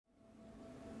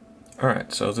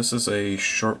Alright, so this is a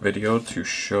short video to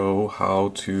show how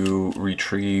to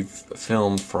retrieve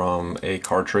film from a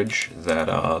cartridge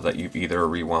that you've either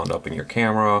rewound up in your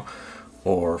camera,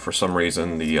 or for some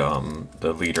reason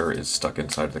the leader is stuck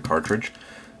inside the cartridge.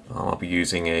 I'll be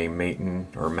using a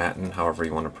Matin, however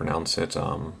you want to pronounce it,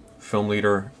 Film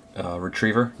Leader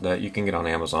Retriever that you can get on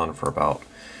Amazon for about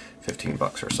 15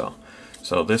 bucks or so.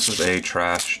 So this is a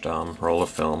trashed roll of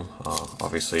film.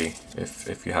 Obviously,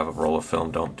 if you have a roll of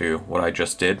film, don't do what I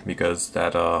just did, because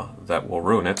that will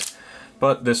ruin it.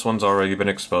 But this one's already been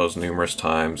exposed numerous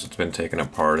times. It's been taken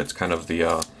apart. It's kind of the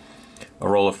a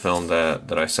roll of film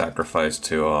that I sacrificed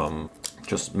to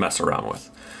just mess around with.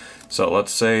 So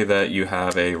let's say that you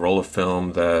have a roll of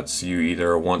film that you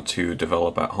either want to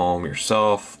develop at home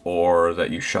yourself, or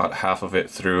that you shot half of it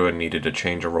through and needed to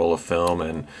change a roll of film,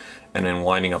 and in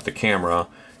winding up the camera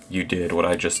you did what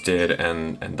I just did,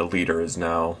 and the leader is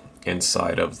now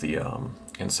inside of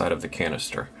the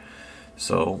canister.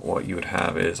 So what you would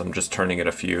have is, I'm just turning it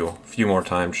a few more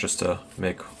times just to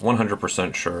make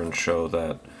 100% sure and show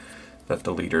that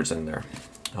the leader's in there.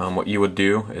 What you would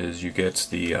do is you get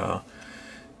the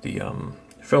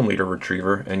Film Leader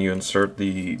Retriever and you insert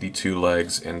the two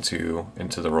legs into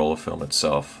the roll of film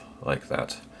itself, like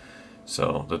that.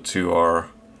 So the two are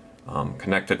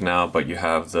connected now, but you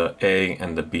have the A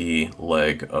and the B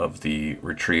leg of the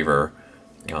retriever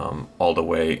all the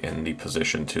way in the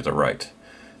position to the right.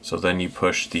 So then you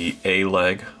push the A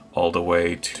leg all the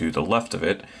way to the left of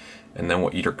it, and then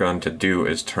what you're going to do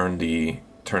is turn the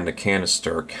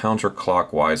canister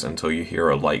counterclockwise until you hear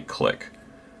a light click.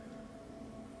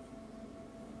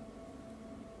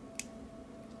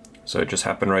 So it just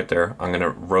happened right there. I'm going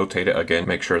to rotate it again,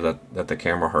 make sure that the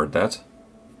camera heard that.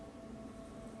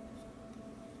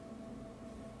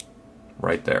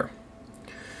 Right there.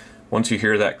 Once you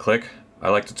hear that click, I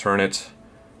like to turn it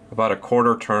about a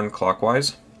quarter turn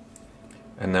clockwise,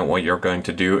 and then what you're going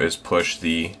to do is push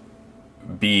the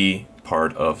B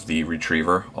part of the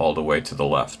retriever all the way to the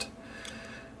left.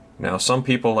 Now some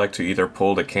people like to either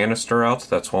pull the canister out.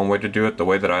 That's one way to do it. The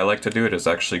way that I like to do it is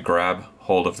actually grab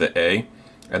hold of the A,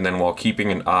 and then while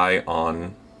keeping an eye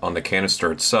on the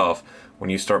canister itself,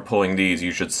 when you start pulling these,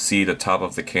 you should see the top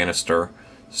of the canister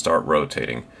start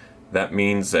rotating. That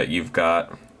means that you've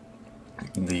got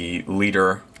the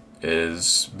leader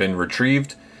is been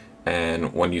retrieved,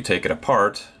 and when you take it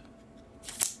apart,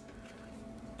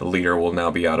 the leader will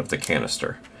now be out of the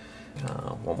canister.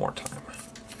 One more time,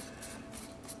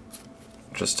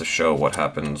 just to show what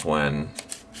happens when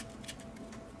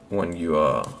you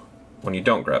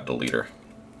don't grab the leader.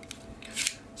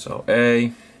 So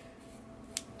A,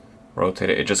 rotate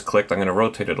it. It just clicked. I'm going to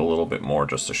rotate it a little bit more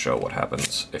just to show what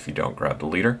happens if you don't grab the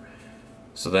leader.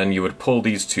 So then you would pull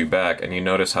these two back, and you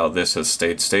notice how this has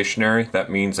stayed stationary.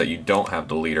 That means that you don't have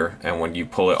the leader, and when you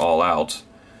pull it all out,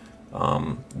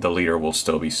 the leader will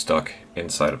still be stuck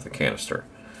inside of the canister.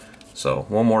 So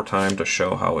one more time to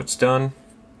show how it's done.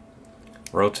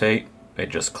 Rotate. It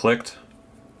just clicked.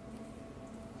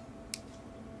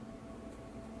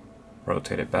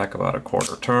 Rotate it back about a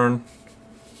quarter turn.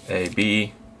 A,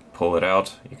 B, pull it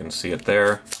out. You can see it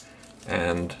there,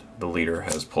 and the leader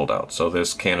has pulled out. So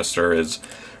this canister is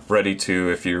ready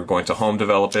to, if you're going to home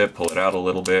develop it, pull it out a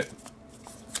little bit,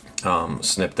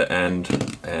 snip the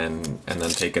end, and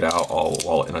then take it out all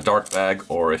while in a dark bag.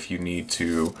 Or if you need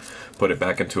to put it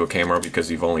back into a camera because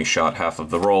you've only shot half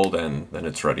of the roll, then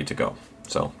it's ready to go.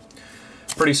 So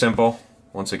pretty simple.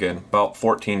 Once again, about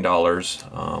 $14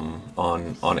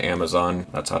 on Amazon.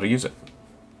 That's how to use it.